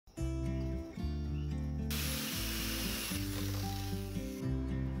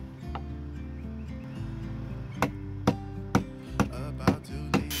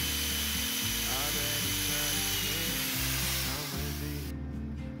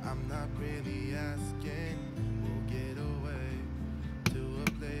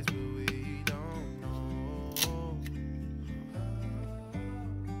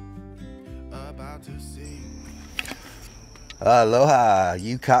Aloha,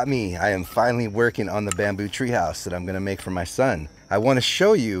 you caught me. I am finally working on the bamboo treehouse that I'm going to make for my son. I want to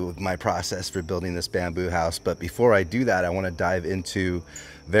show you my process for building this bamboo house, but before I do that, I want to dive into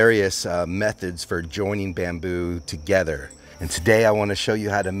various methods for joining bamboo together. And today I want to show you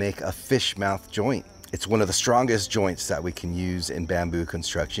how to make a fish mouth joint. It's one of the strongest joints that we can use in bamboo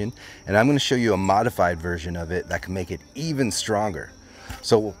construction, and I'm going to show you a modified version of it that can make it even stronger.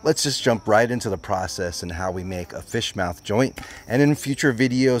 So let's just jump right into the process and how we make a fish mouth joint. And in future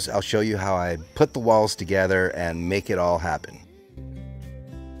videos, I'll show you how I put the walls together and make it all happen.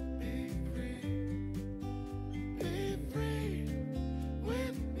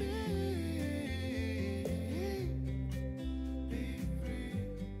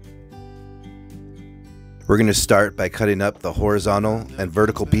 We're going to start by cutting up the horizontal and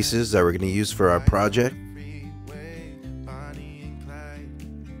vertical pieces that we're going to use for our project.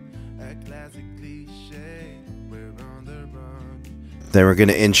 Then we're going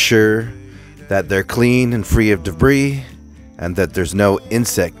to ensure that they're clean and free of debris and that there's no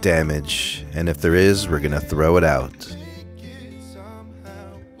insect damage. And if there is, we're going to throw it out.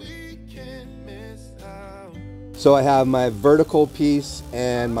 So I have my vertical piece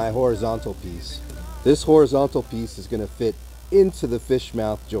and my horizontal piece. This horizontal piece is going to fit into the fish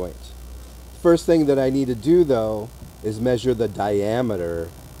mouth joint. First thing that I need to do though is measure the diameter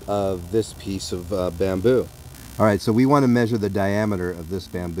of this piece of bamboo. Alright, so we want to measure the diameter of this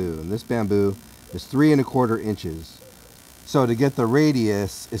bamboo, and this bamboo is 3 1/4 inches. So to get the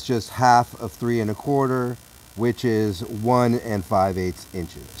radius, it's just half of 3 1/4, which is 1 5/8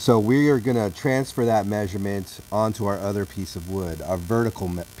 inches. So we are going to transfer that measurement onto our other piece of wood, our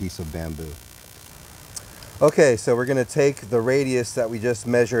vertical piece of bamboo. Okay, so we're going to take the radius that we just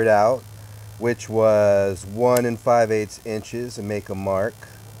measured out, which was 1 5/8 inches, and make a mark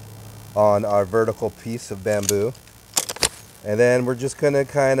on our vertical piece of bamboo. And then we're just going to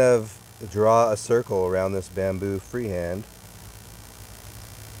kind of draw a circle around this bamboo freehand.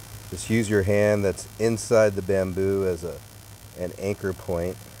 Just use your hand that's inside the bamboo as an anchor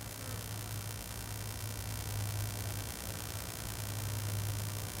point.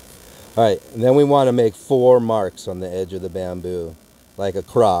 Alright, and then we want to make 4 marks on the edge of the bamboo, like a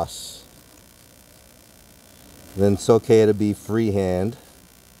cross. Then it's okay to be freehand.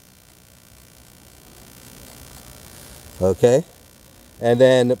 Okay, and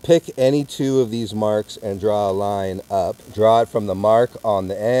then pick any 2 of these marks and draw a line up. Draw it from the mark on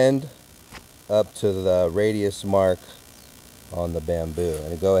the end up to the radius mark on the bamboo,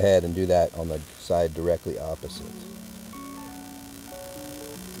 and go ahead and do that on the side directly opposite.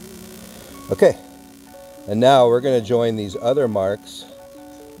 Okay, and now we're going to join these other marks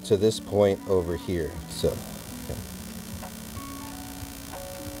to this point over here. So okay.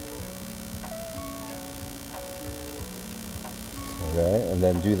 Alright, and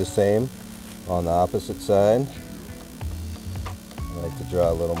then do the same on the opposite side. I like to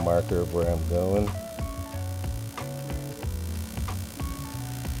draw a little marker of where I'm going.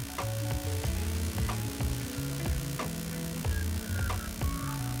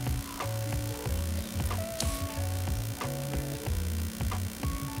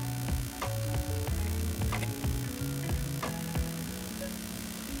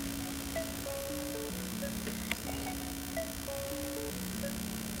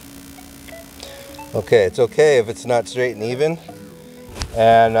 Okay, it's okay if it's not straight and even,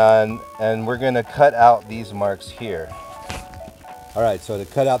 and we're going to cut out these marks here. Alright, so to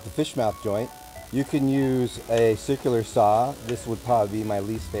cut out the fish mouth joint, you can use a circular saw. This would probably be my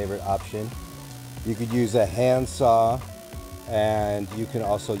least favorite option. You could use a hand saw, and you can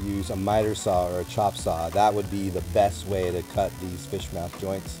also use a miter saw or a chop saw. That would be the best way to cut these fish mouth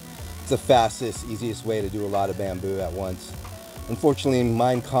joints. It's the fastest, easiest way to do a lot of bamboo at once. Unfortunately,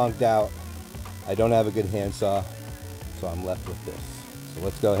 mine conked out. I don't have a good handsaw, so I'm left with this. So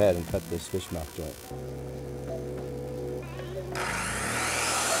let's go ahead and cut this fish mouth joint.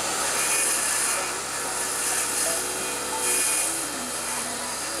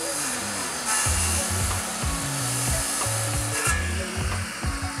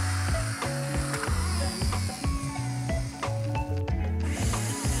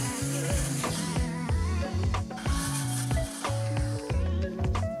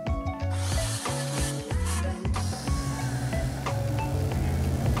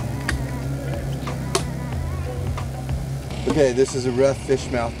 Okay, this is a rough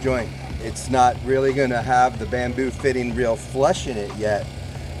fish mouth joint. It's not really going to have the bamboo fitting real flush in it yet.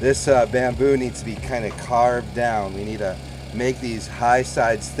 This bamboo needs to be kind of carved down. We need to make these high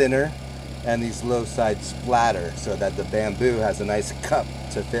sides thinner and these low sides flatter so that the bamboo has a nice cup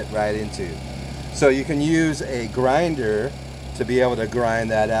to fit right into. So you can use a grinder to be able to grind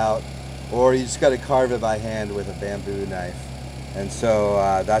that out, or you just got to carve it by hand with a bamboo knife. And so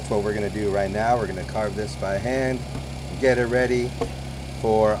that's what we're going to do right now. We're going to carve this by hand, get it ready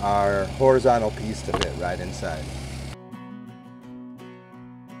for our horizontal piece to fit right inside.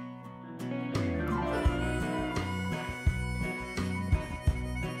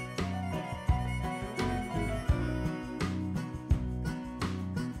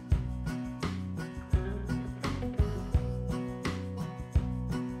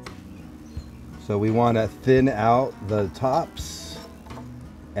 So we want to thin out the tops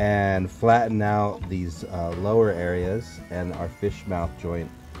and flatten out these lower areas, and our fish mouth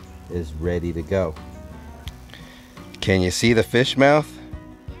joint is ready to go. Can you see the fish mouth?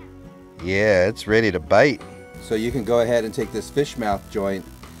 Yeah, it's ready to bite. So you can go ahead and take this fish mouth joint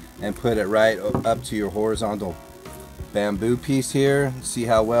and put it right up to your horizontal bamboo piece here. See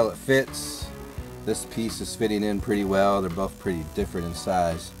how well it fits. This piece is fitting in pretty well. They're both pretty different in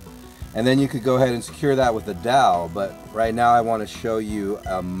size. And then you could go ahead and secure that with a dowel, but right now I want to show you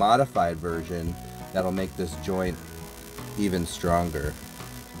a modified version that'll make this joint even stronger.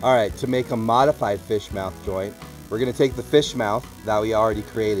 Alright, to make a modified fish mouth joint, we're going to take the fish mouth that we already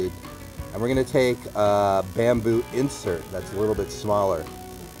created, and we're going to take a bamboo insert that's a little bit smaller.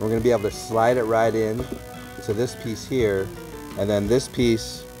 We're going to be able to slide it right in to this piece here, and then this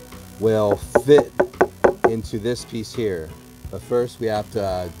piece will fit into this piece here. But first we have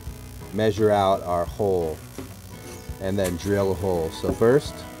to measure out our hole and then drill a hole. So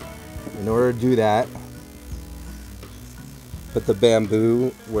first, in order to do that, put the bamboo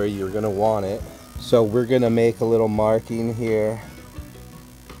where you're going to want it. So we're going to make a little marking here.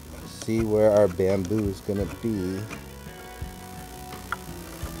 See where our bamboo is going to be.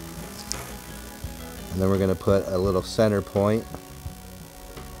 And then we're going to put a little center point.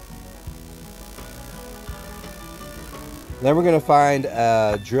 Then we're going to find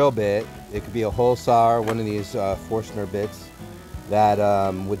a drill bit. It could be a hole saw or one of these Forstner bits that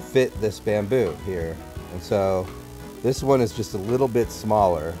would fit this bamboo here. And so this one is just a little bit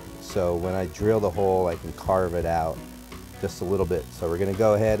smaller. So when I drill the hole, I can carve it out just a little bit. So we're going to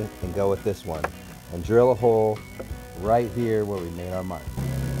go ahead and go with this one and drill a hole right here where we made our mark.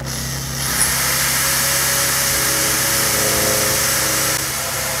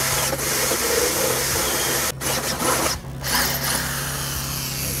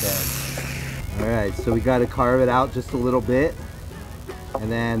 Alright, so we got to carve it out just a little bit,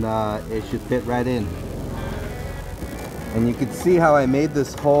 and then it should fit right in. And you can see how I made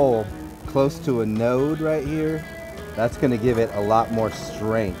this hole close to a node right here. That's going to give it a lot more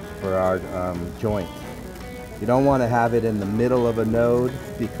strength for our joint. You don't want to have it in the middle of a node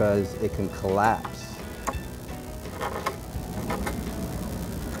because it can collapse.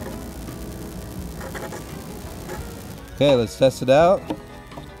 Okay, let's test it out.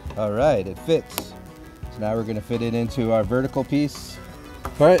 Alright, it fits. So now we're going to fit it into our vertical piece.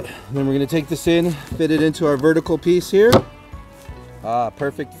 Alright, then we're going to take this in, fit it into our vertical piece here.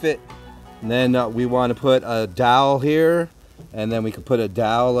 Perfect fit. And then we want to put a dowel here, and then we can put a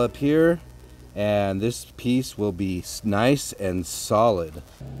dowel up here, and this piece will be nice and solid.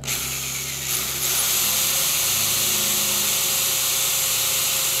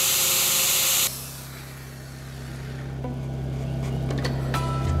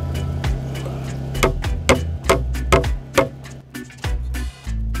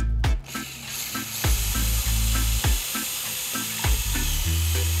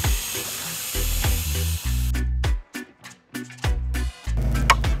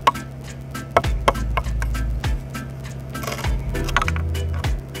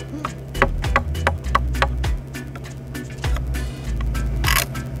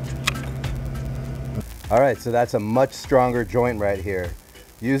 Alright, so that's a much stronger joint right here.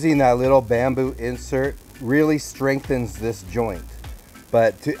 Using that little bamboo insert really strengthens this joint.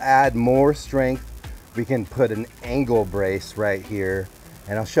 But to add more strength, we can put an angle brace right here,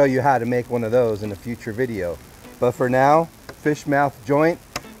 and I'll show you how to make one of those in a future video. But for now, fish mouth joint.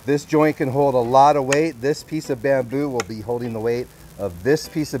 This joint can hold a lot of weight. This piece of bamboo will be holding the weight of this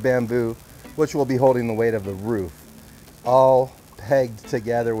piece of bamboo, which will be holding the weight of the roof. All pegged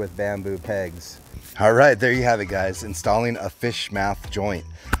together with bamboo pegs. All right, there you have it, guys. Installing a fish mouth joint,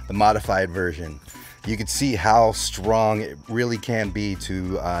 the modified version. You can see how strong it really can be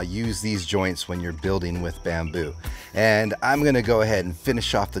to use these joints when you're building with bamboo. And I'm gonna go ahead and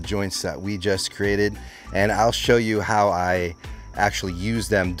finish off the joints that we just created, and I'll show you how I actually use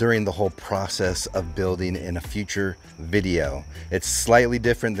them during the whole process of building in a future video. It's slightly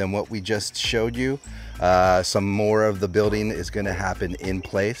different than what we just showed you. Some more of the building is gonna happen in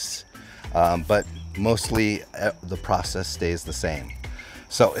place. but mostly the process stays the same.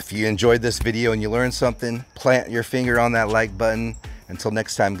 So if you enjoyed this video and you learned something, plant your finger on that like button. Until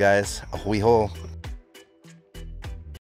next time, guys, ahui ho.